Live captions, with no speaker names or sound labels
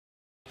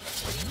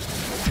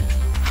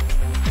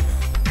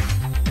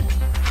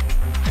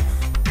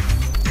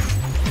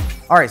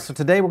All right, so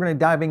today we're going to be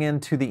diving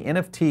into the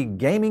NFT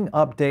gaming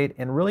update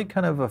and really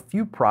kind of a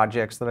few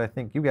projects that I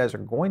think you guys are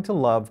going to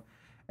love,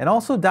 and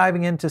also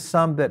diving into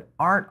some that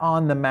aren't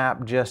on the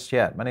map just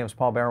yet. My name is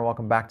Paul Barron.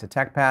 Welcome back to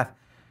TechPath.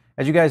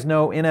 As you guys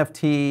know,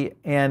 NFT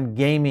and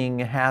gaming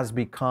has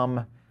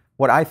become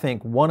what I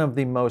think one of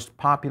the most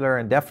popular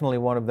and definitely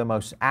one of the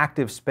most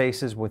active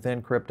spaces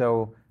within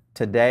crypto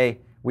today.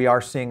 We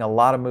are seeing a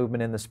lot of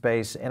movement in the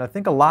space, and I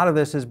think a lot of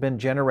this has been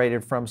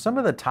generated from some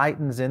of the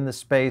titans in the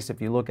space. If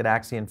you look at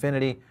Axie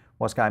Infinity,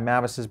 what Sky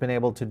Mavis has been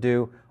able to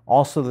do,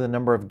 also the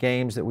number of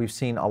games that we've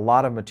seen a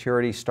lot of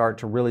maturity start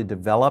to really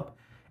develop,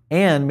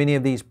 and many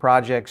of these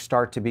projects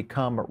start to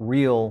become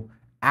real,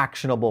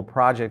 actionable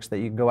projects that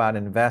you can go out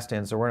and invest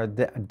in. So we're going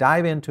to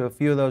dive into a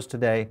few of those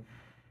today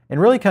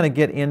and really kind of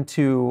get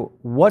into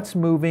what's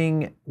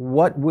moving,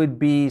 what would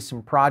be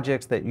some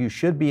projects that you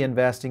should be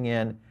investing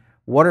in,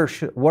 what are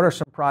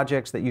some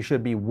projects that you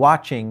should be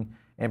watching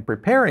and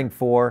preparing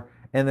for,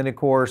 and then of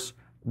course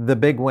the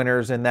big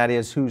winners, and that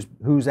is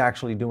who's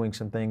actually doing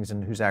some things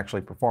and who's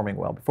actually performing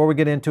well. Before we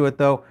get into it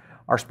though,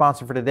 our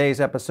sponsor for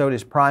today's episode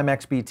is Prime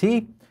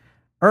XBT.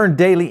 Earn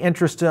daily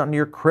interest on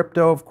your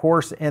crypto, of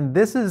course, and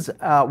this is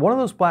one of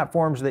those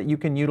platforms that you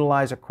can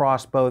utilize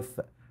across both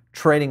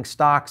trading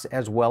stocks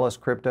as well as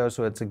crypto.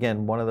 So it's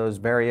again one of those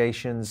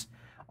variations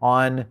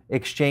on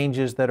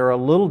exchanges that are a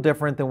little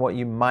different than what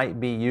you might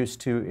be used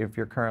to if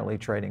you're currently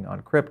trading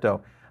on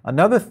crypto.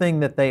 Another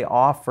thing that they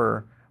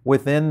offer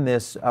within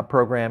this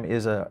program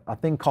is a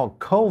thing called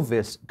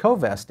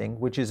co-vesting,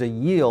 which is a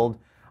yield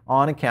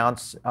on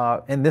accounts.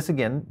 And this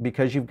again,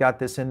 because you've got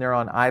this in there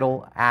on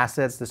idle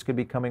assets, this could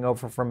be coming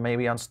over from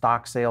maybe on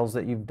stock sales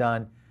that you've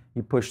done.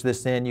 You push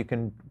this in, you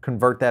can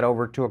convert that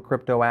over to a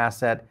crypto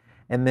asset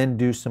and then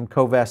do some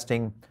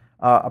co-vesting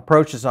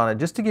approaches on it.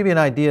 Just to give you an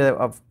idea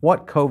of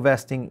what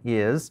co-vesting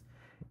is,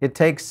 it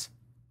takes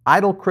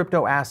idle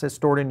crypto assets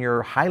stored in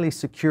your highly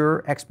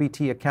secure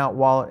XBT account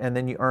wallet, and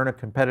then you earn a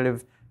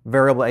competitive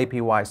variable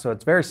APY. So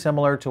it's very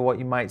similar to what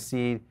you might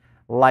see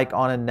like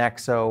on a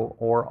Nexo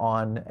or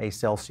on a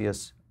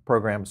Celsius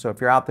program. So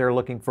if you're out there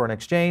looking for an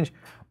exchange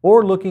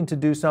or looking to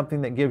do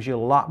something that gives you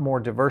a lot more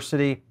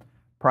diversity,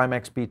 Prime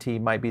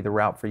XBT might be the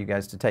route for you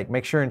guys to take.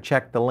 Make sure and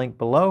check the link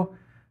below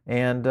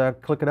and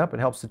click it up. It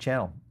helps the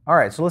channel. All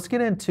right, so let's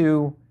get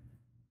into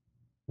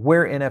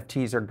where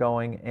NFTs are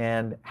going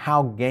and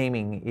how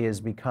gaming is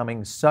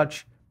becoming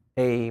such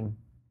a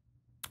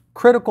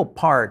critical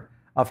part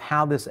of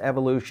how this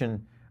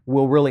evolution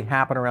will really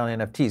happen around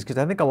NFTs. Because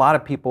I think a lot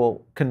of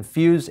people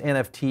confuse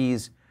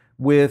NFTs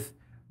with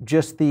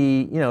just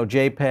the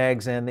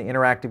JPEGs and the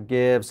interactive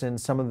GIFs and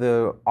some of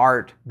the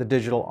art, the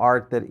digital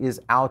art that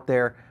is out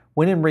there,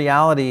 when in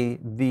reality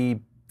the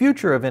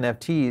future of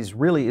NFTs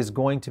really is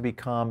going to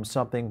become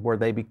something where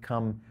they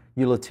become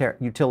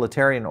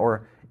utilitarian,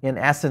 or in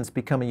essence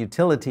become a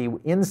utility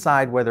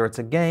inside, whether it's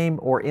a game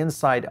or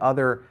inside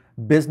other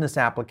business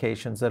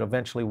applications that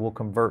eventually will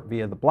convert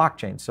via the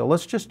blockchain. So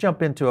let's just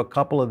jump into a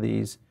couple of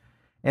these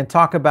and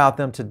talk about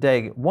them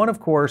today. One, of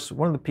course,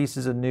 one of the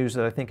pieces of news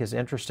that I think is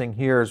interesting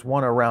here is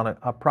one around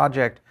a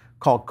project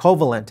called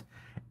Covalent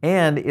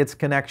and its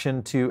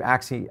connection to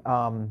Axie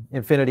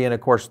Infinity and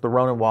of course the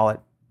Ronin wallet.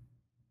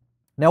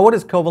 Now, what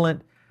is Covalent?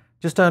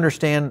 Just to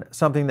understand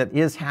something that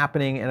is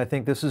happening, and I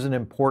think this is an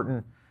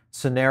important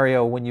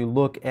scenario when you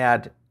look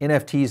at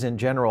NFTs in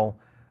general,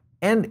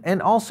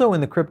 and also in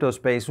the crypto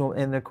space.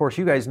 And of course,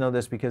 you guys know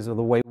this because of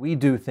the way we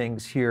do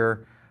things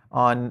here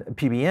on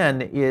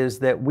PBN, is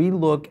that we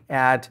look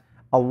at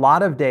a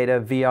lot of data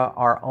via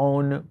our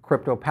own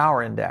crypto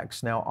power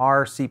index. Now,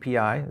 our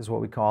CPI is what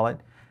we call it,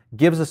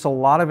 gives us a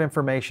lot of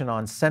information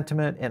on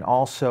sentiment and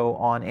also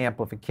on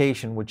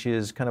amplification, which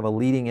is kind of a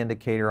leading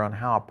indicator on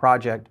how a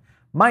project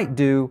might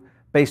do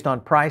based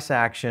on price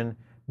action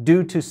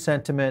due to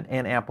sentiment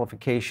and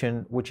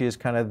amplification, which is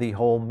kind of the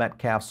whole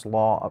Metcalfe's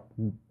law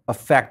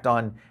effect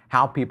on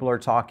how people are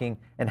talking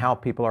and how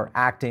people are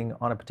acting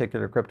on a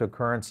particular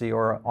cryptocurrency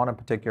or on a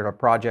particular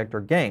project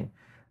or game.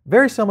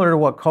 Very similar to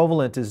what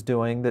Covalent is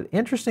doing. The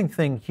interesting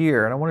thing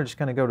here, and I want to just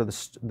kind of go to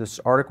this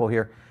article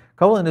here,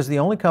 Covalent is the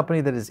only company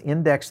that has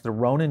indexed the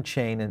Ronin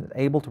chain and is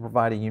able to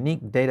provide a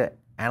unique data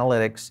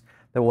analytics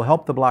that will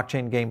help the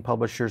blockchain game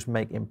publishers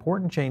make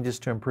important changes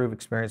to improve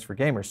experience for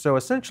gamers. So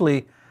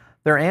essentially,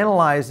 they're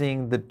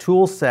analyzing the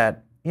tool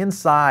set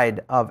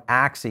inside of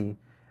Axie.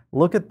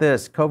 Look at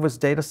this. Cova's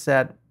data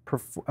set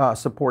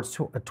supports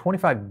a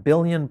 25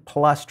 billion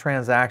plus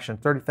transaction,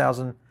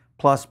 30,000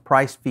 plus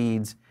price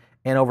feeds,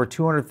 and over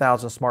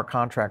 200,000 smart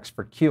contracts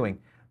for queuing.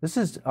 This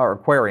is or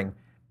querying.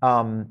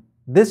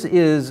 This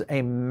is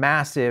a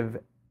massive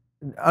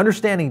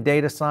understanding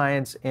data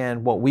science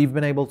and what we've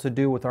been able to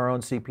do with our own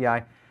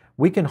CPI.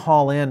 We can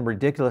haul in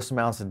ridiculous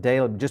amounts of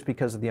data just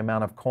because of the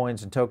amount of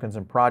coins and tokens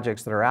and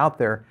projects that are out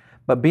there.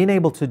 But being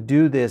able to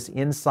do this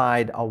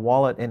inside a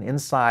wallet and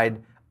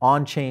inside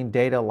on-chain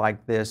data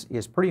like this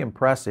is pretty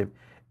impressive.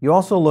 You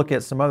also look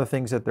at some other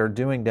things that they're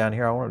doing down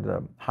here. I wanted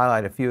to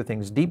highlight a few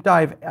things. Deep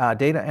dive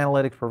data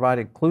analytics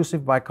provided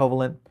exclusive by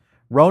Covalent.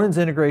 Ronin's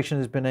integration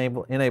has been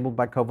enabled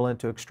by Covalent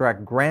to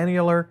extract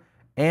granular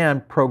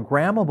and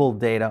programmable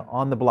data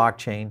on the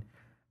blockchain.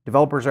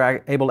 Developers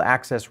are able to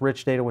access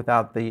rich data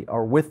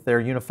with their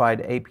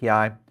unified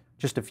API,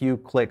 just a few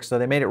clicks. So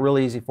they made it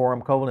really easy for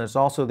them. Covalent is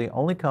also the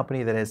only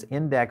company that has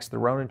indexed the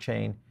Ronin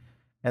chain,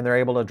 and they're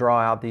able to draw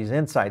out these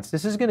insights.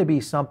 This is going to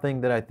be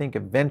something that I think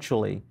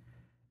eventually,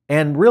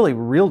 and really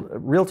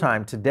real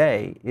time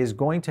today, is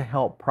going to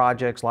help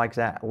projects like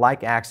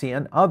Axie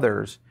and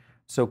others.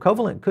 So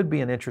Covalent could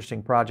be an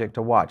interesting project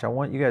to watch. I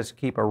want you guys to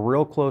keep a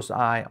real close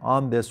eye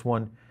on this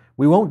one.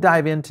 We won't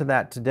dive into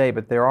that today,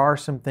 but there are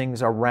some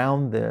things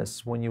around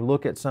this when you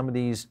look at some of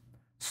these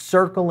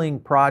circling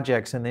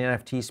projects in the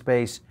NFT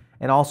space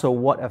and also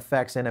what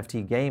affects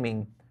NFT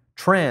gaming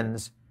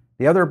trends.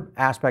 The other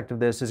aspect of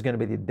this is going to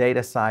be the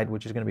data side,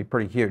 which is going to be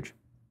pretty huge.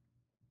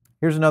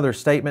 Here's another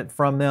statement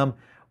from them.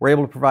 We're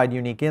able to provide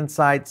unique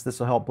insights. This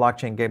will help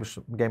blockchain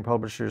game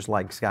publishers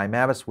like Sky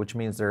Mavis, which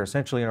means they're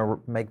essentially going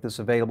to make this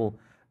available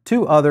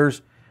to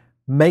others,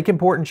 make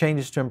important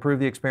changes to improve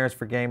the experience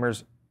for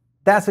gamers.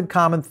 That's a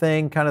common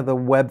thing, kind of the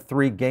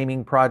Web3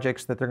 gaming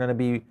projects that they're going to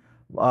be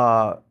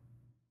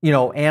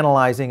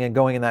analyzing and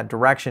going in that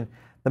direction.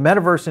 The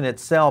metaverse in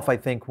itself, I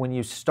think, when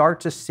you start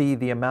to see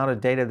the amount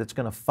of data that's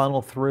going to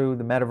funnel through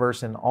the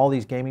metaverse and all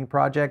these gaming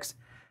projects,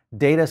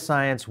 data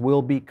science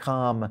will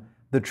become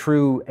the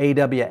true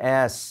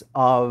AWS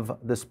of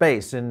the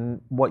space. And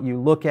what you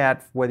look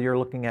at, whether you're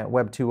looking at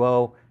Web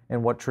 2.0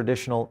 and what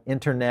traditional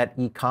internet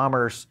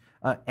e-commerce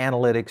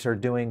analytics are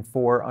doing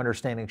for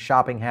understanding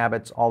shopping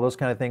habits, all those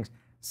kind of things,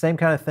 same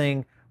kind of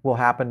thing will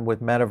happen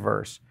with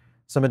metaverse.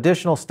 Some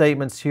additional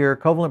statements here.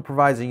 Covalent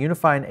provides a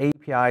unifying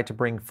API to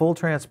bring full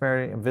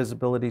transparency and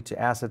visibility to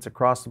assets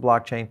across the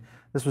blockchain.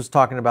 This was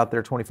talking about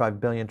their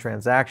 25 billion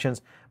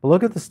transactions. But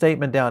look at the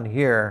statement down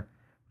here,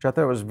 which I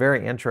thought was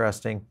very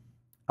interesting.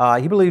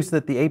 He believes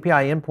that the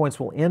API endpoints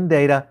will end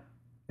data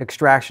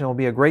extraction will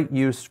be a great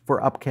use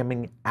for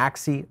upcoming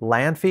Axie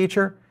land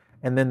feature,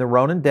 and then the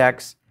Ronin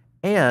Dex,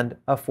 and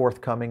a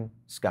forthcoming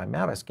Sky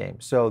Mavis game.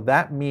 So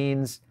that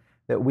means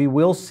that we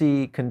will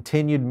see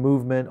continued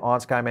movement on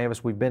Sky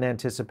Mavis. We've been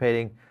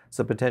anticipating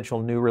some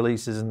potential new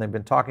releases, and they've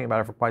been talking about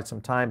it for quite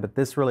some time, but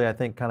this really, I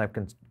think, kind of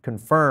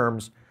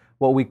confirms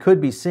what we could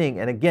be seeing.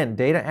 And again,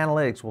 data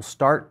analytics will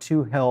start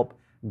to help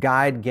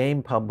guide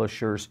game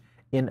publishers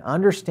in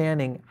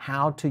understanding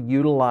how to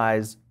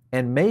utilize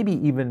and maybe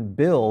even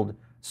build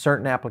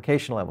certain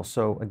application levels.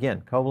 So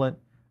again, Covalent,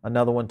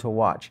 another one to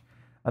watch.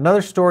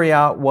 Another story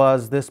out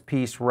was this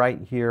piece right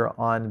here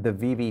on the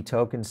VeVe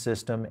token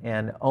system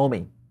and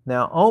OMI.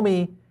 Now,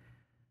 OMI,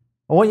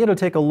 I want you to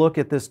take a look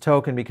at this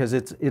token because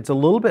it's a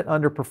little bit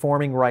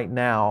underperforming right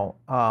now.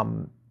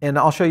 And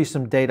I'll show you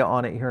some data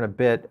on it here in a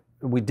bit.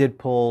 We did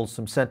pull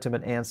some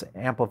sentiment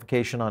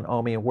amplification on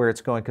OMI and where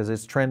it's going because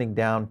it's trending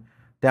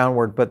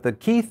downward. But the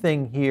key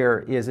thing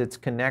here is its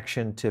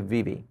connection to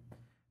VeVe.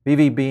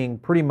 VeVe being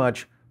pretty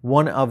much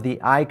one of the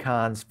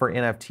icons for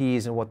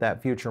NFTs and what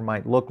that future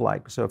might look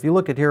like. So if you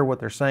look at here what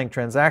they're saying,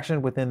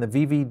 transactions within the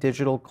VeVe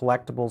Digital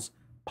Collectibles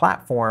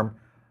platform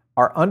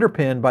are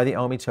underpinned by the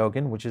OMI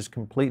token, which is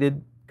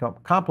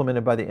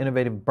complemented by the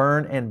innovative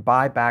burn and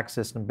buyback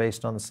system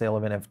based on the sale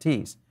of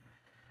NFTs.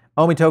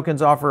 OMI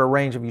tokens offer a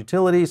range of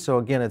utilities. So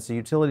again, it's a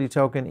utility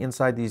token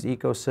inside these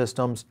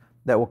ecosystems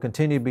that will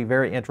continue to be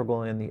very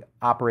integral in the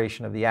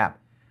operation of the app.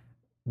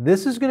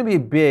 This is going to be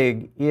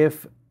big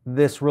if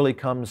this really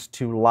comes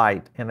to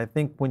light. And I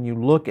think when you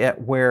look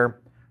at where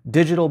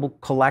digital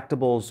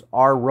collectibles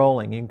are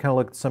rolling, you can kind of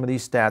look at some of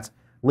these stats.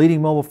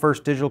 Leading mobile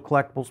first digital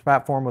collectibles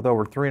platform with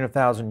over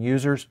 300,000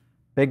 users,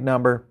 big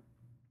number,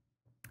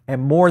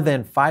 and more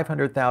than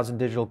 500,000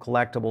 digital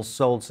collectibles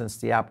sold since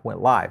the app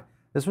went live.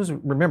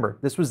 Remember,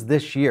 this was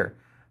this year.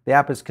 The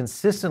app is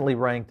consistently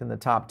ranked in the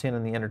top 10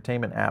 in the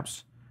entertainment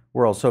apps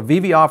world. So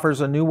VeVe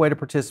offers a new way to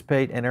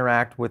participate and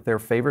interact with their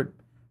favorite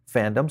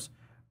fandoms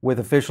with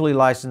officially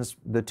licensed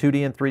the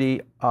 2D and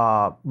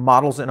 3D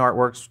models and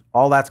artworks.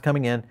 All that's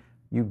coming in.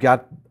 You've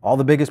got all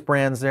the biggest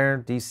brands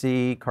there,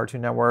 DC, Cartoon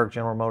Network,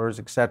 General Motors,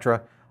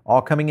 etc.,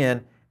 all coming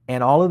in.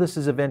 And all of this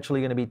is eventually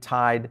going to be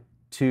tied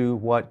to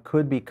what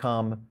could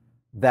become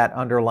that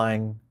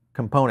underlying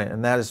component.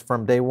 And that is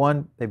from day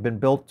one, they've been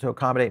built to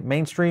accommodate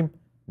mainstream,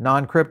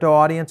 non-crypto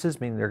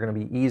audiences, meaning they're going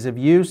to be ease of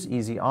use,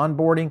 easy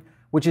onboarding,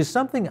 which is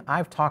something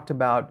I've talked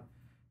about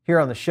here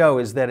on the show,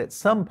 is that at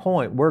some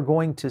point we're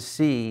going to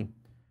see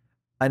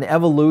an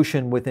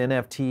evolution with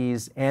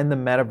NFTs and the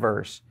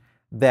metaverse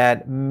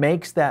that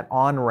makes that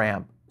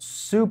on-ramp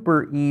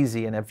super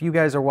easy. And if you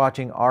guys are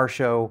watching our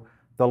show,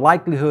 the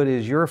likelihood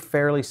is you're a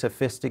fairly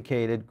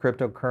sophisticated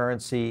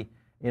cryptocurrency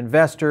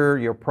investor.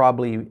 You're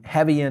probably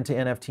heavy into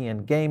NFT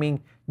and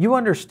gaming. You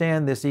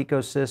understand this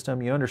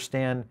ecosystem. You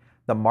understand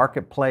the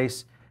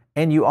marketplace.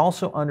 And you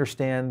also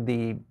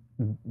understand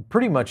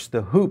pretty much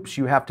the hoops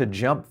you have to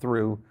jump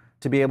through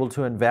to be able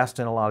to invest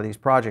in a lot of these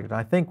projects. And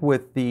I think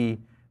with the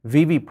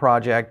VeVe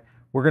project,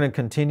 we're going to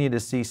continue to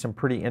see some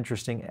pretty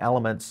interesting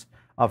elements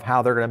of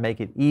how they're going to make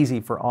it easy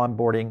for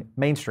onboarding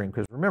mainstream.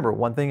 Because remember,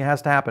 one thing that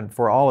has to happen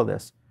for all of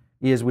this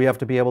is we have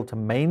to be able to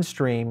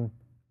mainstream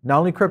not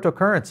only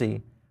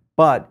cryptocurrency,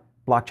 but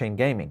blockchain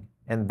gaming.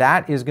 And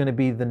that is going to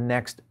be the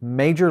next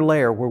major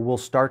layer where we'll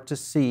start to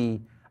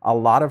see a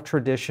lot of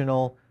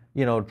traditional,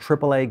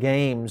 AAA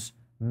games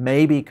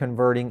maybe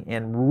converting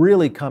and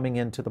really coming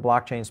into the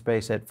blockchain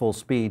space at full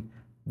speed.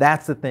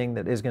 That's the thing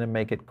that is going to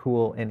make it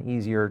cool and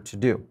easier to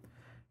do.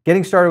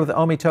 Getting started with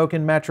OMI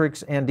token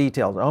metrics and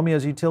details. OMI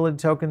is a utility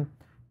token.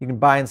 You can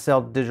buy and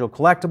sell digital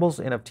collectibles,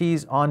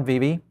 NFTs, on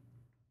VeVe.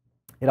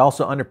 It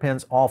also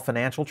underpins all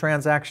financial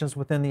transactions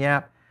within the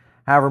app.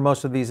 However,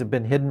 most of these have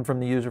been hidden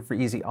from the user for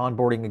easy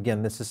onboarding.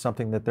 Again, this is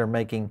something that they're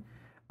making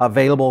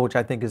available, which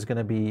I think is going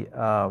to be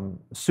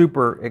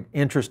super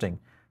interesting.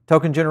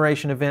 Token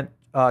generation event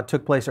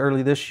took place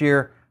early this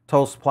year.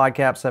 Total supply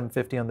cap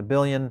 750 on the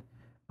billion.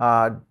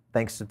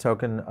 Thanks to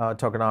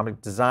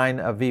tokenomic design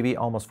of VeVe,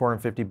 almost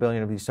 450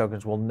 billion of these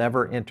tokens will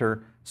never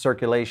enter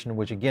circulation,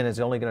 which again is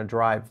only going to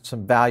drive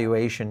some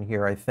valuation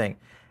here, I think.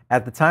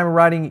 At the time of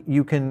writing,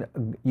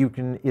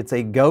 it's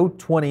a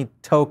Go20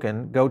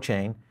 token, Go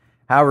chain.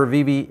 However,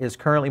 VeVe is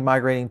currently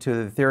migrating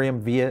to the Ethereum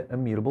via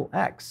Immutable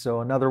X.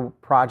 So another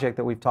project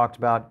that we've talked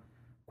about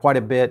quite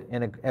a bit,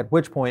 and at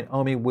which point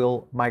OMI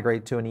will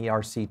migrate to an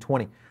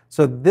ERC20.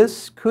 So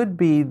this could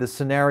be the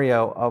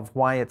scenario of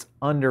why it's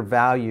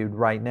undervalued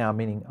right now,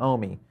 meaning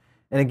OMI.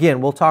 And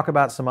again, we'll talk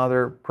about some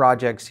other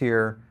projects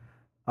here,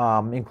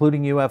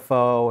 including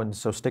UFO, and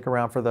so stick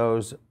around for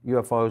those,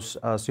 UFOs,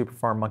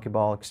 Superfarm,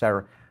 MonkeyBall,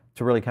 etc.,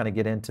 to really kind of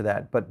get into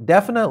that. But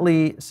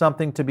definitely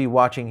something to be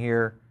watching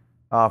here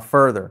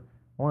further.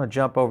 I want to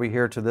jump over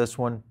here to this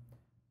one.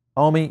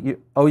 OMI,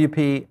 OUP,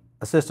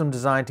 a system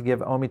designed to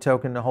give OMI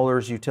token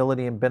holders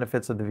utility and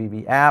benefits of the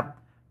VeVe app.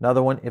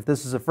 Another one, if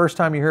this is the first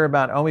time you hear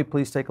about OMI,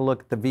 please take a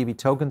look at the VeVe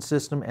token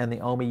system and the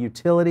OMI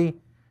utility,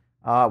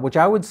 which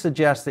I would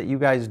suggest that you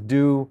guys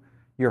do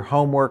your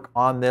homework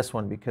on this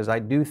one, because I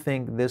do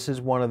think this is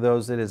one of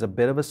those that is a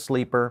bit of a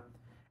sleeper.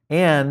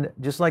 And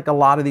just like a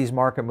lot of these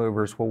market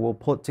movers, where we'll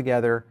put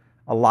together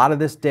a lot of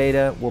this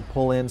data, we'll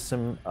pull in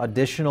some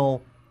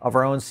additional of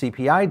our own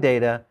CPI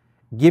data,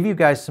 give you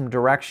guys some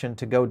direction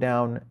to go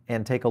down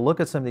and take a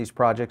look at some of these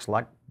projects,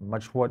 like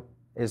much what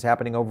is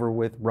happening over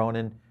with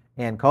Ronin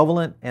and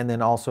Covalent, and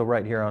then also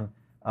right here on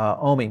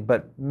OMI.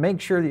 But make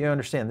sure that you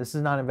understand, this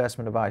is not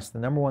investment advice. The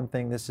number one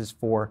thing this is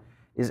for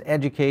is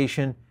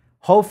education,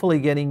 hopefully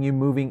getting you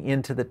moving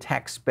into the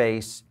tech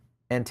space,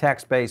 and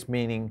tech space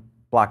meaning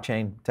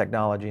blockchain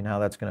technology and how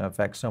that's going to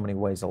affect so many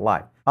ways of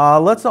life.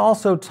 Let's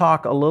also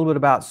talk a little bit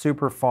about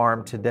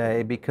Superfarm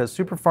today, because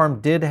Superfarm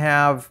did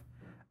have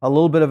a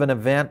little bit of an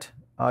event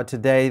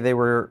today. They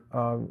were,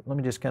 let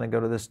me just kind of go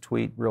to this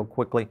tweet real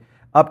quickly.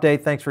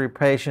 Update, thanks for your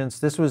patience.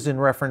 This was in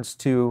reference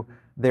to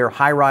their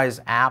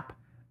high-rise app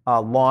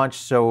launch.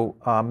 So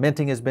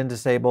minting has been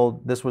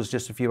disabled. This was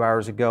just a few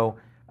hours ago,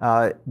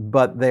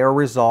 but they are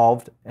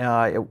resolved.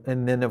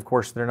 And then, of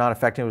course, they're not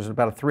affecting. It was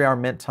about a 3-hour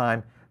mint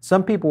time.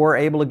 Some people were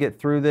able to get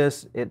through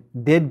this. It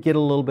did get a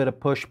little bit of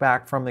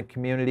pushback from the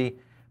community,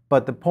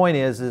 but the point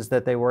is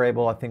that they were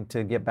able, I think,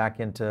 to get back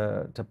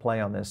into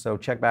play on this. So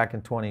check back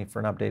in 20 for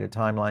an updated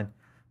timeline.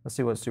 Let's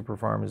see what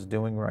Superfarm is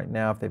doing right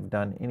now, if they've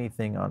done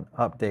anything on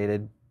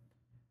updated.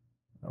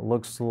 It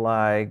looks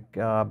like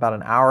about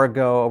an hour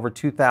ago, over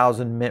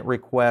 2,000 mint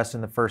requests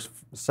in the first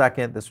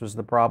second. This was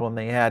the problem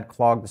they had,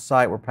 clogged the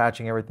site. We're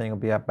patching everything. It'll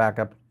be back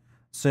up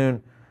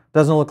soon.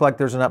 Doesn't look like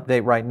there's an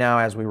update right now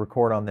as we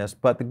record on this.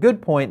 But the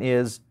good point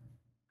is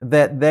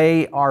that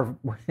they are,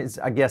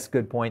 I guess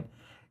good point,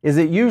 is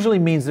it usually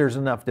means there's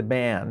enough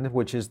demand,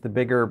 which is the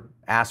bigger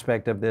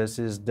aspect of this,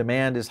 is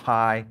demand is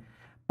high.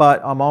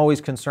 But I'm always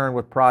concerned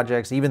with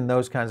projects, even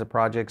those kinds of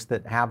projects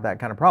that have that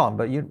kind of problem.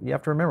 But you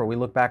have to remember, we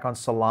look back on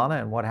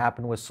Solana and what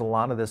happened with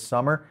Solana this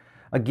summer.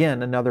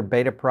 Again, another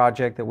beta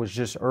project that was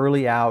just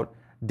early out,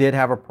 did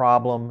have a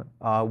problem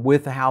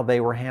with how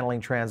they were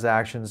handling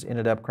transactions,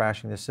 ended up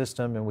crashing the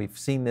system, and we've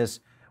seen this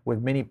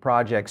with many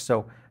projects.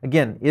 So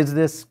again, is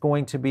this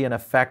going to be an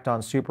effect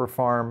on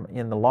Superfarm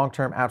in the long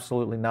term?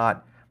 Absolutely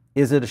not.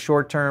 Is it a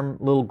short-term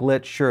little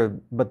glitch? Sure,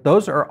 but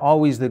those are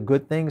always the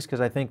good things, because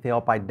I think they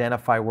help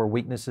identify where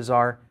weaknesses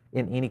are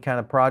in any kind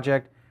of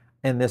project,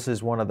 and this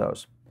is one of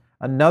those.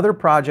 Another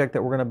project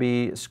that we're going to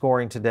be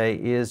scoring today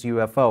is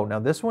UFO. Now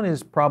this one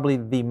is probably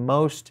the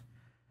most,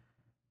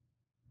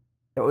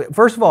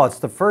 first of all, it's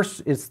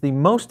the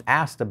most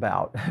asked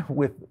about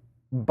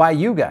by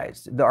you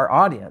guys, our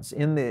audience,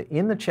 in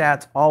the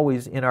chats,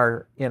 always in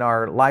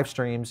our live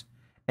streams,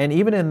 and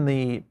even in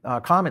the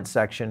comment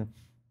section.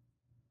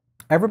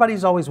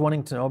 Everybody's always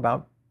wanting to know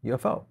about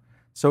UFO.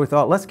 So we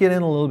thought, let's get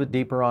in a little bit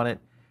deeper on it.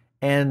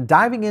 And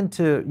diving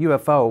into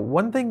UFO,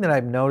 one thing that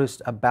I've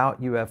noticed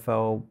about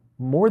UFO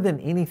more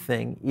than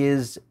anything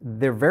is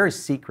they're very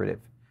secretive.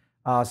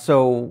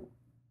 So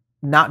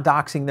not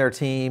doxing their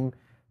team,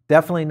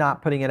 definitely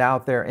not putting it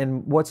out there.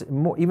 And what's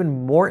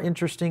even more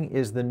interesting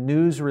is the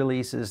news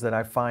releases that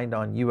I find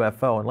on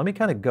UFO. And let me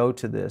kind of go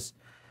to this.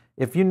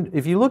 If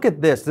you look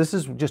at this, this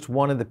is just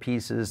one of the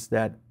pieces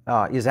that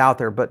is out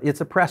there, but it's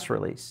a press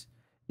release.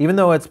 Even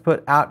though it's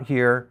put out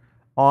here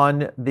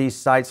on these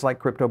sites like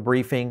Crypto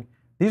Briefing,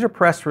 these are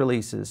press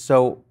releases.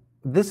 So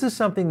this is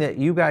something that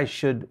you guys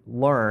should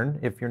learn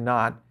if you're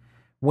not.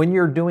 when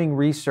you're doing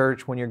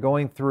research, when you're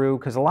going through,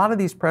 because a lot of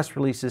these press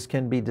releases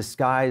can be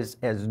disguised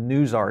as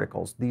news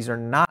articles. These are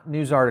not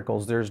news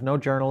articles. There's no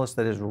journalist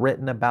that has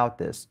written about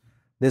this.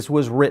 This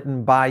was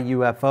written by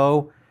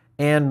UFO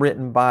and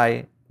written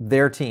by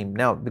their team.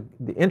 Now,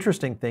 the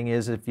interesting thing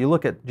is, if you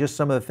look at just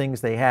some of the things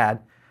they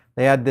had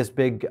this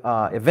big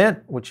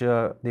event, which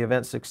the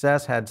event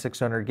success had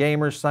 600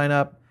 gamers sign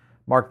up,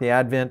 marked the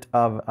advent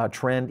of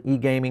trend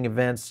e-gaming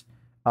events.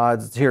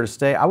 It's here to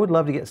stay. I would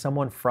love to get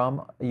someone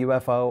from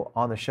UFO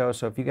on the show.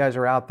 So if you guys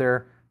are out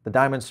there, the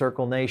Diamond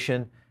Circle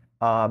Nation,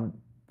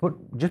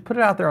 just put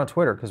it out there on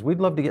Twitter, because we'd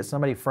love to get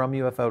somebody from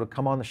UFO to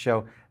come on the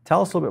show,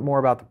 tell us a little bit more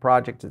about the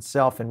project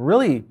itself, and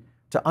really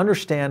to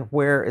understand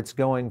where it's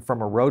going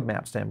from a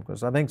roadmap standpoint,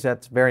 because I think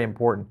that's very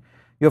important.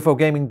 UFO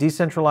Gaming,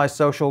 decentralized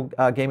social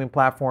gaming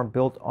platform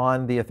built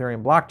on the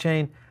Ethereum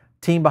blockchain.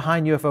 Team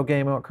behind UFO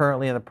Gaming are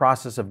currently in the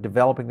process of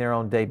developing their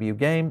own debut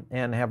game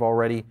and have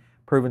already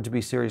proven to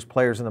be serious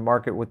players in the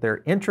market with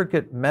their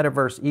intricate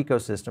metaverse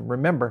ecosystem.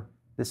 Remember,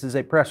 this is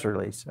a press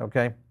release,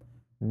 okay?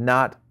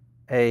 Not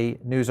a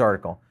news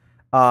article.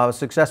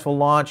 Successful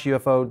launch,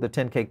 UFO, the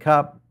 10K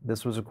Cup.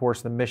 This was, of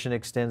course, the mission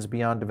extends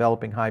beyond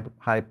developing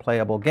high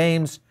playable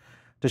games.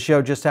 To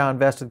show just how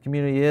invested the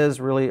community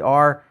really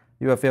are,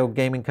 UFO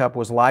Gaming Cup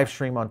was live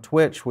streamed on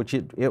Twitch, which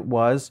it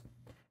was.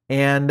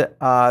 And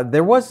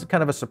there was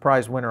kind of a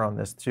surprise winner on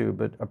this too,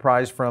 but a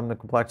prize from the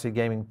Complexity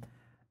Gaming.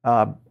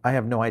 I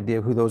have no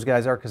idea who those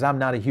guys are, because I'm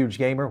not a huge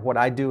gamer. What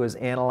I do is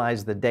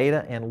analyze the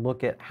data and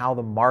look at how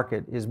the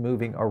market is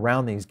moving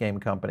around these game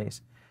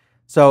companies.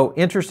 So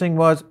interesting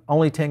was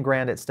only 10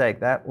 grand at stake.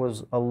 That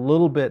was a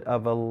little bit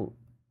of a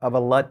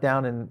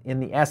letdown in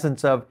the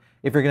essence of,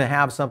 if you're going to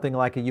have something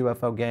like a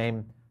UFO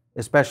game,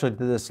 especially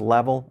to this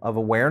level of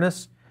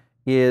awareness,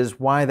 is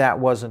why that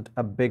wasn't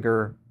a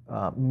bigger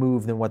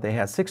move than what they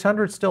had.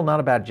 600 still not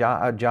a bad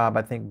job,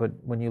 I think, but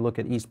when you look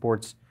at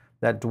esports,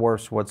 that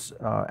dwarfs what's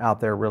out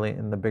there really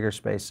in the bigger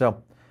space.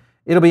 So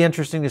it'll be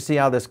interesting to see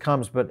how this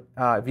comes. But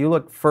if you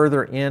look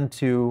further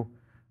into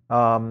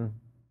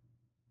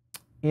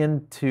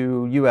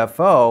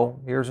UFO,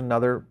 here's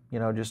another,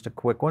 just a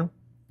quick one.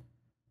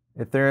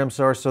 Ethereum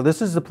source. So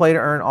this is the play to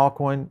earn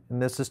altcoin, and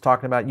this is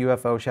talking about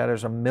UFO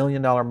shatters $1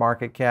 million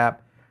market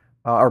cap,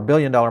 or $1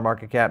 billion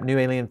market cap, new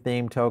alien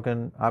theme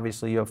token,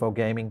 obviously UFO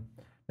Gaming.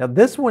 Now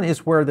this one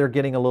is where they're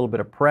getting a little bit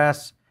of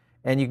press,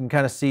 and you can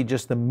kind of see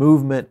just the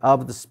movement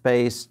of the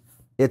space.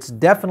 It's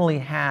definitely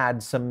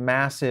had some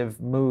massive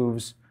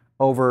moves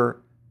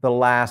over the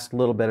last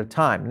little bit of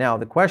time. Now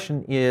the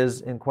question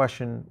is, and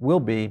question will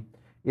be,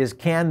 is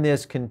can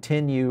this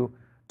continue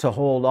to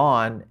hold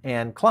on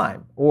and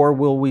climb? Or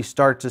will we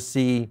start to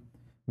see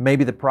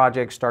maybe the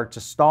project start to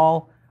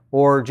stall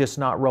or just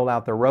not roll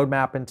out their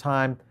roadmap in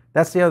time?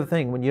 That's the other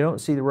thing. When you don't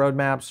see the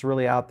roadmaps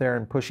really out there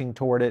and pushing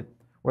toward it,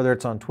 whether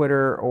it's on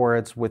Twitter or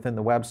it's within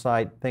the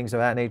website, things of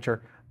that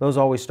nature, those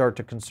always start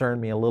to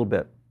concern me a little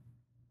bit.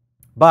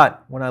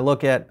 But when I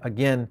look at,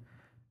 again,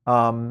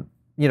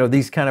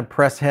 these kind of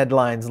press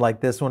headlines like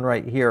this one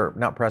right here,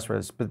 not press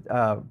release,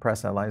 but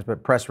press headlines,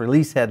 but press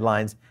release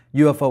headlines,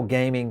 UFO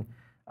Gaming,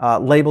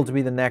 labeled to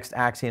be the next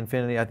Axie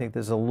Infinity. I think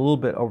this is a little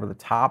bit over the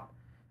top,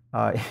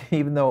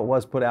 even though it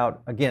was put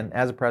out, again,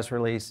 as a press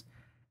release.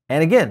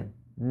 And again,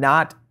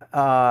 not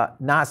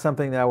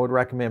something that I would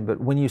recommend.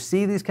 But when you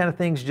see these kind of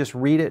things, just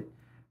read it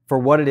for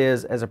what it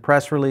is as a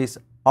press release.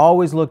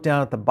 Always look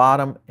down at the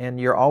bottom, and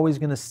you're always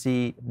going to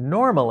see,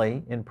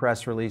 normally in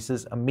press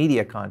releases, a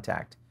media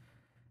contact.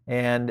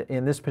 And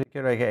in this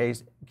particular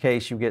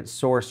case, you get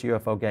source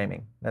UFO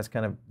Gaming. That's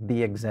kind of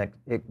the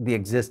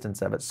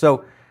existence of it.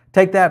 So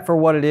take that for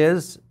what it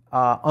is.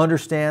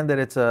 Understand that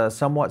it's a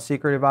somewhat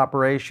secretive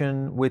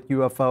operation with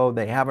UFO.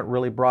 They haven't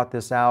really brought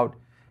this out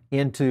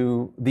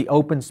into the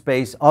open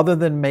space, other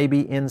than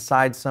maybe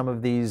inside some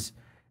of these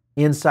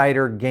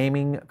insider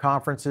gaming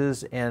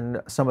conferences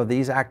and some of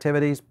these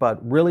activities. But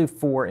really,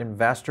 for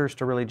investors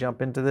to really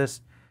jump into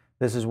this,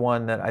 this is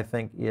one that I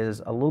think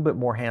is a little bit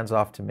more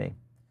hands-off to me.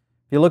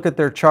 If you look at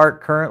their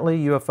chart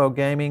currently, UFO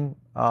Gaming,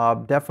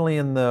 definitely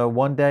in the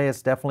 1 day,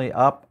 it's definitely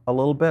up a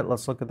little bit.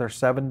 Let's look at their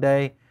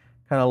 7-day,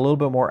 kind of a little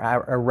bit more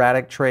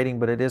erratic trading,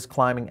 but it is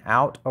climbing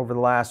out over the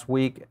last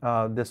week.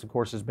 This, of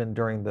course, has been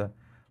during the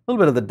little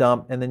bit of the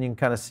dump, and then you can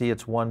kind of see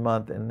it's 1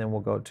 month, and then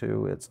we'll go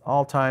to its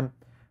all-time.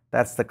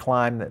 That's the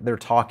climb that they're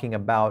talking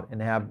about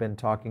and have been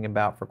talking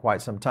about for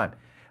quite some time.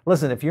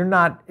 Listen, if you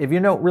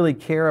don't really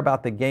care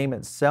about the game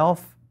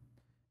itself,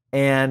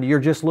 and you're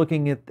just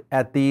looking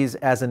at these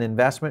as an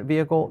investment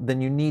vehicle,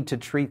 then you need to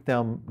treat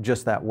them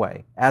just that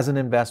way, as an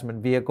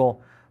investment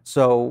vehicle.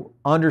 So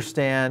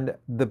understand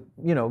the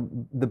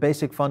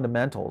basic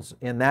fundamentals,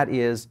 and that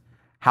is,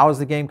 how is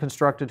the game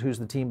constructed? Who's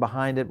the team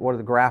behind it? What do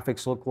the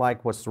graphics look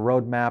like? What's the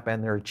roadmap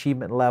and their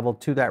achievement level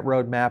to that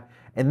roadmap?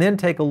 And then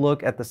take a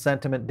look at the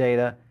sentiment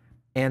data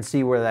and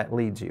see where that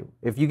leads you.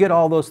 If you get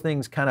all those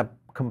things kind of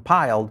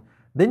compiled,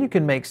 then you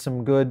can make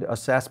some good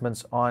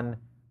assessments on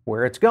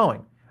where it's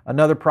going.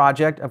 Another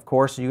project, of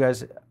course, you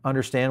guys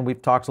understand,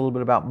 we've talked a little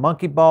bit about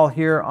MonkeyBall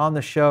here on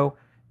the show.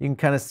 you can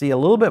kind of see a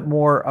little bit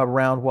more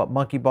around what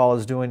MonkeyBall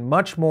is doing,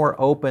 much more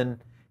open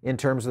in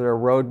terms of their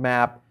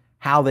roadmap,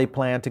 how they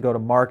plan to go to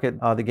market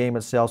the game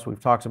itself. So we've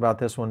talked about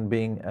this one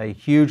being a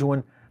huge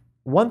one.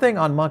 One thing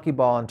on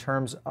MonkeyBall in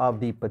terms of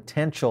the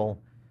potential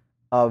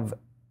of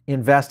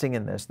investing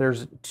in this,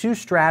 there's two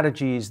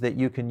strategies that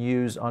you can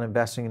use on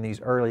investing in these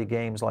early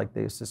games like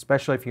this,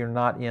 especially if you're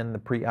not in the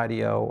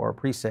pre-IDO or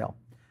pre-sale.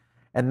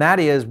 And that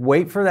is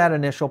wait for that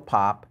initial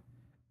pop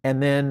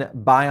and then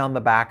buy on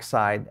the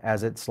backside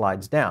as it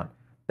slides down.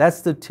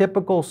 That's the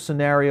typical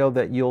scenario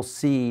that you'll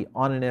see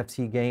on an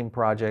NFT game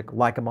project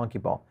like a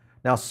MonkeyBall.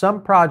 Now,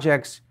 some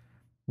projects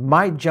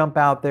might jump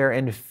out there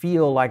and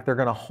feel like they're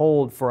going to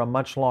hold for a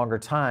much longer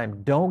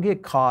time. Don't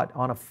get caught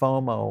on a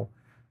FOMO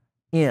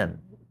in.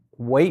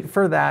 Wait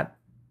for that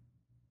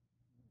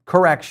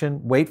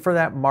correction, wait for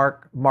that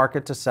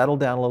market to settle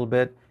down a little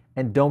bit,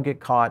 and don't get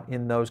caught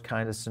in those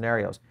kinds of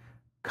scenarios.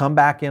 Come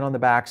back in on the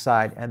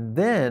backside and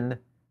then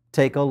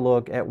take a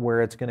look at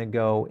where it's going to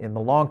go in the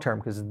long term,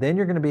 because then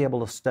you're going to be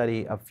able to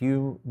study a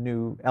few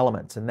new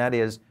elements, and that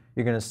is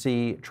you're going to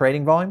see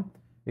trading volume,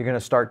 you're going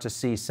to start to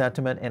see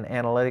sentiment and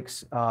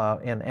analytics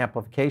and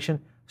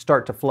amplification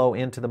start to flow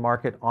into the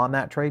market on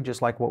that trade,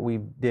 just like what we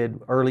did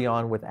early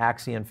on with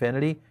Axie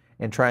Infinity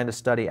and trying to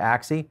study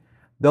Axie.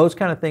 Those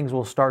kind of things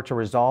will start to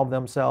resolve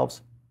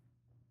themselves.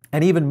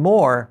 And even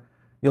more,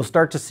 you'll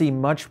start to see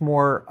much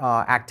more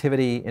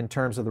activity in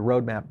terms of the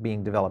roadmap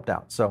being developed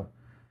out. So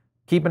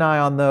keep an eye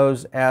on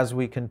those as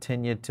we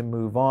continue to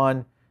move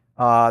on.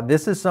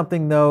 This is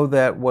something, though,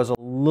 that was a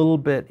little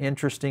bit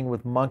interesting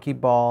with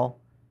MonkeyBall.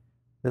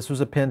 This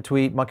was a pinned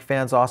tweet. Monkey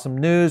fans, awesome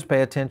news.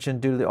 Pay attention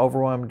due to the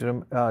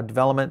overwhelming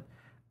development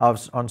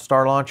on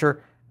Star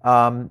Launcher.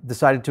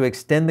 Decided to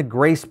extend the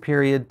grace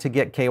period to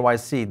get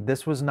KYC.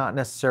 This was not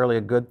necessarily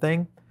a good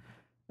thing.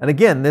 And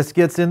again, this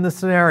gets in the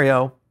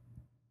scenario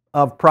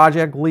of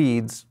project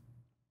leads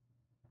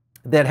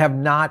that have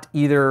not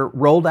either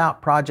rolled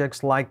out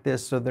projects like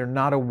this, so they're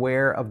not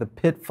aware of the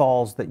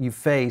pitfalls that you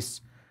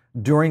face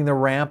during the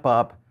ramp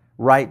up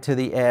right to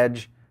the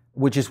edge,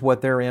 which is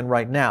what they're in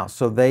right now.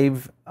 So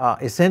they've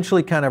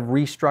essentially kind of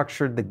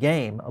restructured the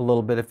game a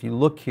little bit. If you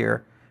look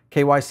here,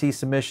 KYC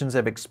submissions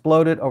have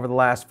exploded over the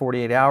last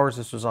 48 hours.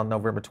 This was on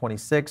November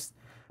 26th.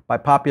 By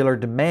popular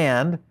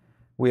demand,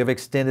 we have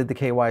extended the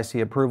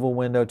KYC approval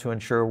window to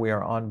ensure we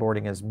are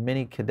onboarding as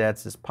many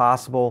cadets as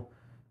possible,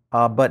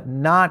 but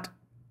not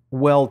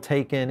well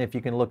taken if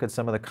you can look at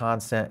some of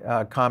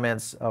the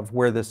comments of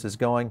where this is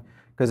going,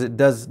 because it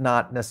does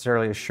not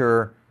necessarily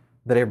assure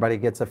that everybody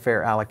gets a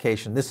fair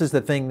allocation. This is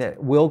the thing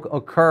that will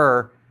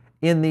occur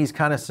in these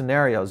kind of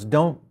scenarios.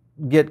 Don't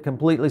get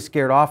completely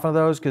scared off of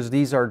those, because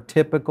these are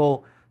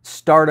typical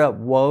startup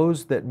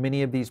woes that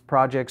many of these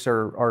projects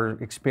are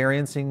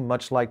experiencing,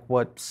 much like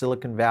what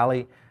Silicon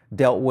Valley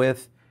dealt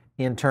with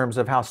in terms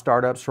of how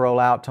startups roll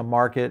out to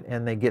market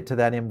and they get to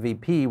that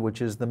MVP,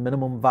 which is the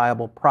minimum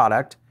viable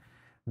product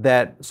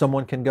that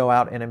someone can go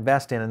out and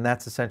invest in, and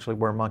that's essentially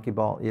where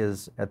MonkeyBall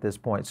is at this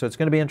point. So it's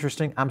going to be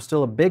interesting. I'm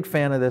still a big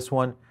fan of this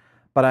one,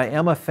 but I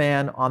am a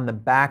fan on the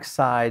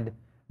backside,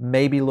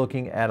 maybe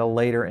looking at a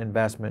later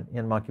investment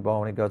in MonkeyBall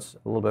when it goes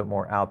a little bit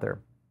more out there.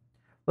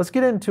 Let's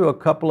get into a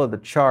couple of the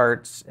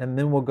charts, and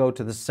then we'll go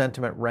to the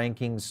sentiment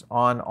rankings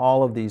on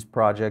all of these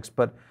projects.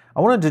 But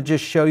I wanted to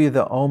just show you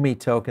the OMI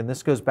token.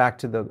 This goes back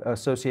to the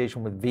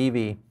association with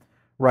VeVe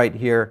right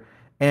here.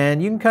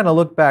 And you can kind of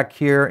look back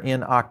here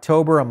in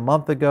October, a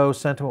month ago,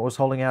 sentiment was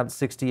holding out at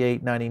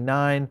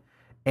 68.99,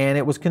 and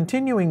it was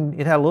continuing.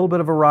 It had a little bit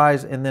of a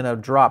rise and then a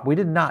drop. We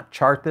did not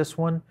chart this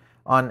one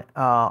on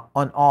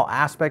all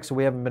aspects, so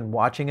we haven't been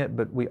watching it,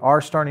 but we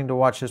are starting to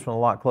watch this one a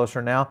lot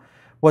closer now.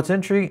 What's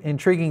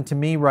intriguing to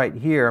me right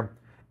here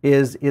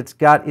is it's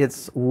got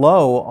its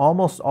low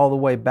almost all the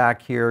way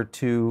back here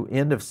to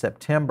end of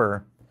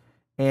September.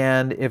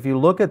 And if you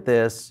look at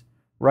this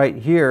right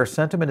here,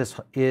 sentiment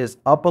is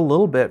up a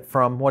little bit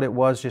from what it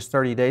was just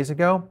 30 days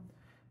ago.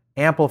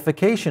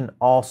 Amplification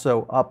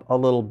also up a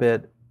little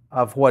bit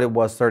of what it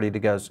was 30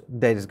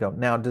 days ago.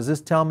 Now, does this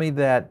tell me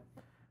that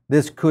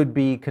this could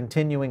be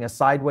continuing a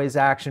sideways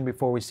action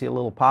before we see a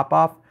little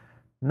pop-off?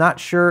 Not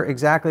sure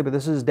exactly, but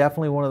this is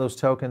definitely one of those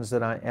tokens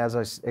that as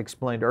I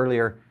explained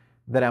earlier,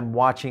 that I'm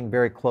watching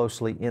very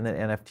closely in the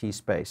NFT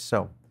space.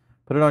 So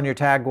put it on your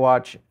tag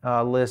watch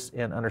list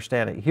and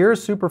understand it.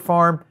 Here's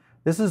Superfarm.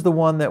 This is the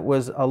one that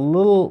was a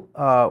little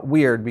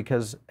weird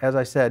because, as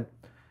I said,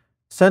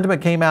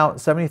 sentiment came out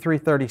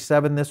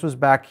 73.37. This was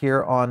back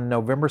here on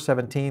November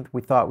 17th.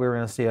 We thought we were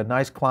going to see a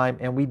nice climb,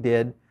 and we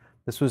did.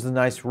 This was a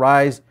nice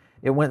rise.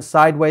 It went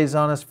sideways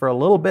on us for a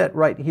little bit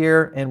right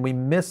here, and we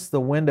missed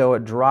the window.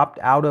 It dropped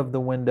out of the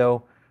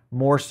window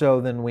more so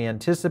than we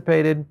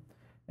anticipated.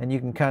 And you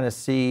can kind of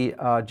see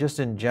just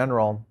in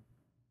general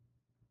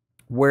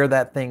where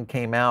that thing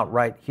came out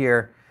right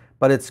here.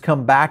 But it's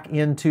come back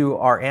into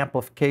our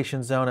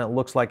amplification zone. It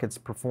looks like it's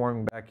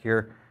performing back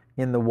here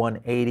in the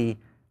 180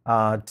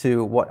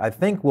 to what I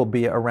think will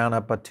be around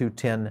up a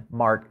 210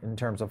 mark in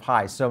terms of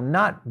high. So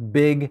not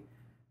big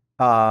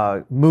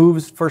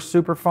moves for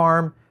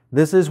Superfarm,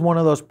 This is one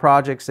of those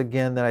projects,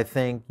 again, that I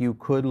think you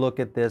could look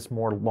at this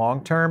more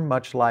long-term,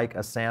 much like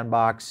a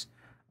Sandbox,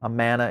 a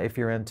Mana, if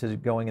you're into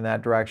going in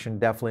that direction,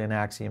 definitely an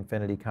Axie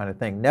Infinity kind of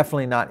thing.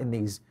 Definitely not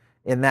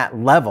in that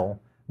level,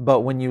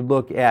 but when you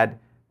look at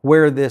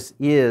where this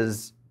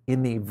is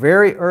in the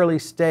very early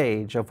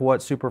stage of what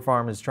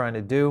Superfarm is trying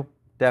to do,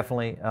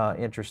 definitely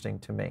interesting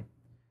to me.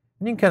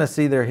 And you can kind of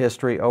see their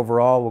history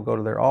overall. We'll go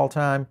to their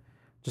all-time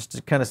just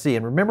to kind of see.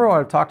 And remember what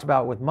I talked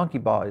about with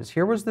MonkeyBall is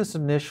here was this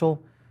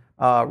initial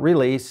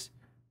release,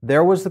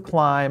 there was the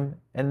climb,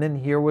 and then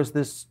here was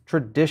this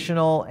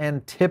traditional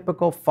and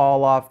typical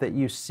fall off that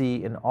you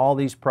see in all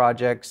these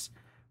projects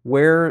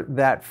where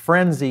that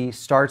frenzy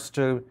starts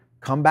to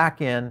come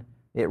back in,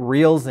 it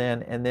reels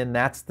in, and then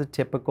that's the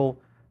typical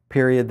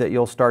period that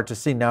you'll start to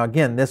see. Now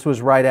again, this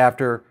was right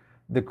after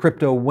the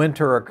crypto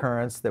winter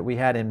occurrence that we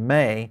had in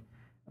May,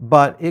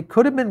 but it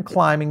could have been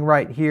climbing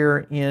right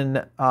here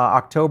in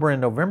October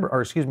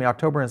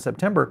and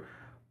September,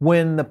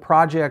 when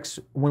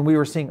we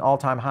were seeing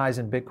all-time highs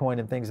in Bitcoin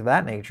and things of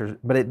that nature,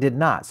 but it did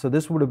not. So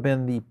this would have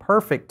been the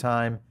perfect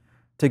time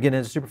to get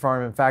into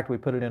Superfarm. In fact, we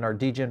put it in our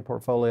DGen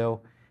portfolio,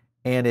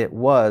 and it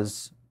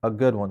was a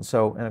good one.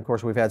 So, and of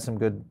course, we've had some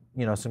good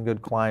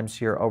climbs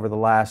here over the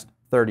last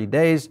 30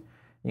 days.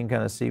 You can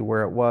kind of see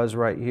where it was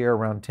right here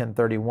around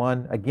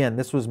 1031. Again,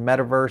 this was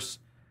Metaverse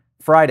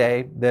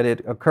Friday that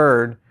it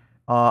occurred,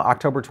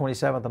 October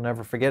 27th. I'll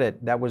never forget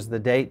it. That was the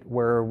date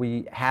where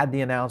we had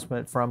the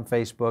announcement from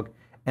Facebook,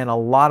 and a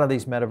lot of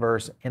these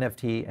metaverse,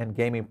 NFT, and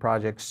gaming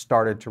projects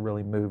started to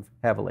really move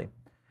heavily.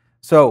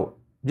 So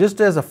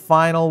just as a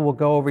final, we'll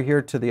go over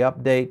here to the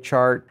update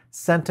chart.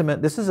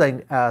 Sentiment, this is a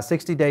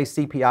 60-day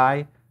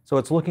CPI, so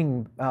it's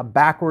looking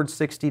backwards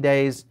 60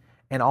 days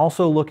and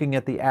also looking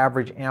at the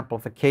average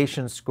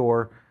amplification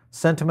score.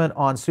 Sentiment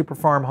on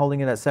Superfarm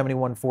holding it at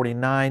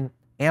 7149.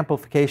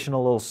 Amplification a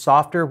little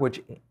softer,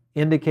 which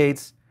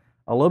indicates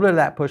a little bit of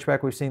that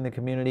pushback we've seen in the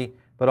community,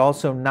 but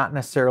also not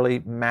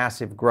necessarily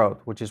massive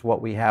growth, which is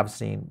what we have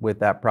seen with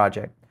that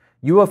project.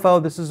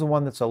 UFO, this is the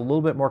one that's a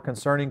little bit more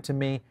concerning to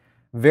me.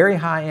 Very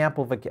high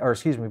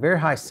very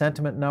high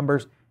sentiment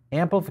numbers.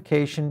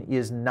 Amplification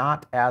is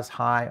not as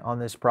high on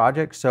this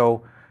project,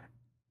 so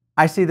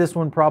I see this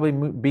one probably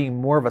being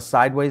more of a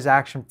sideways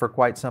action for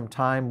quite some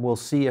time. We'll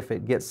see if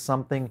it gets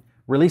something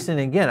releasing.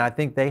 Again, I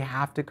think they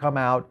have to come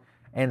out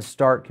and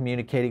start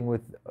communicating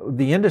with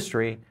the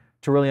industry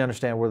to really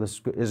understand where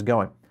this is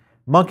going.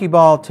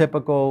 MonkeyBall,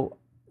 typical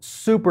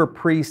super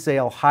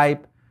pre-sale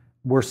hype.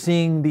 We're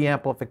seeing the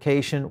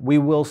amplification. We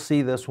will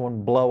see this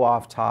one blow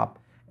off top,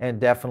 and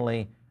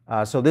definitely,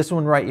 so this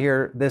one right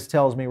here, this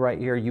tells me right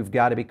here, you've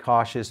got to be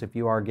cautious if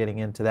you are getting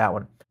into that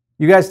one.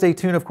 You guys stay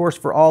tuned, of course,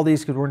 for all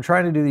these, because we're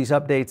trying to do these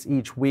updates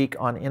each week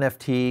on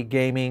NFT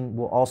gaming.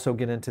 We'll also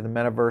get into the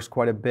metaverse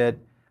quite a bit.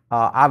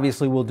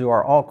 Obviously, we'll do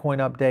our altcoin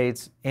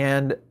updates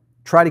and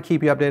try to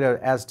keep you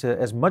updated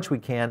as much we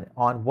can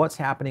on what's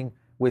happening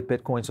with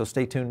Bitcoin. So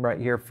stay tuned right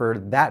here for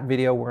that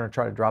video. We're going to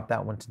try to drop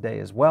that one today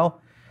as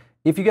well.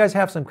 If you guys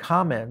have some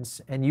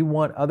comments and you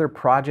want other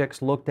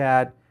projects looked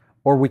at,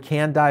 or we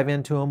can dive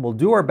into them, we'll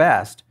do our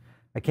best.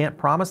 I can't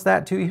promise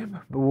that to you,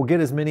 but we'll get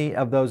as many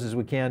of those as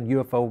we can.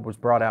 UFO was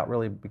brought out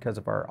really because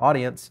of our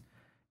audience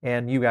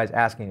and you guys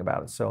asking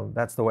about it. So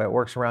that's the way it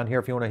works around here.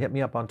 If you want to hit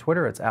me up on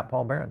Twitter, it's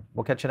 @PaulBaron.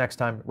 We'll catch you next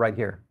time right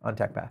here on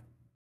TechPath.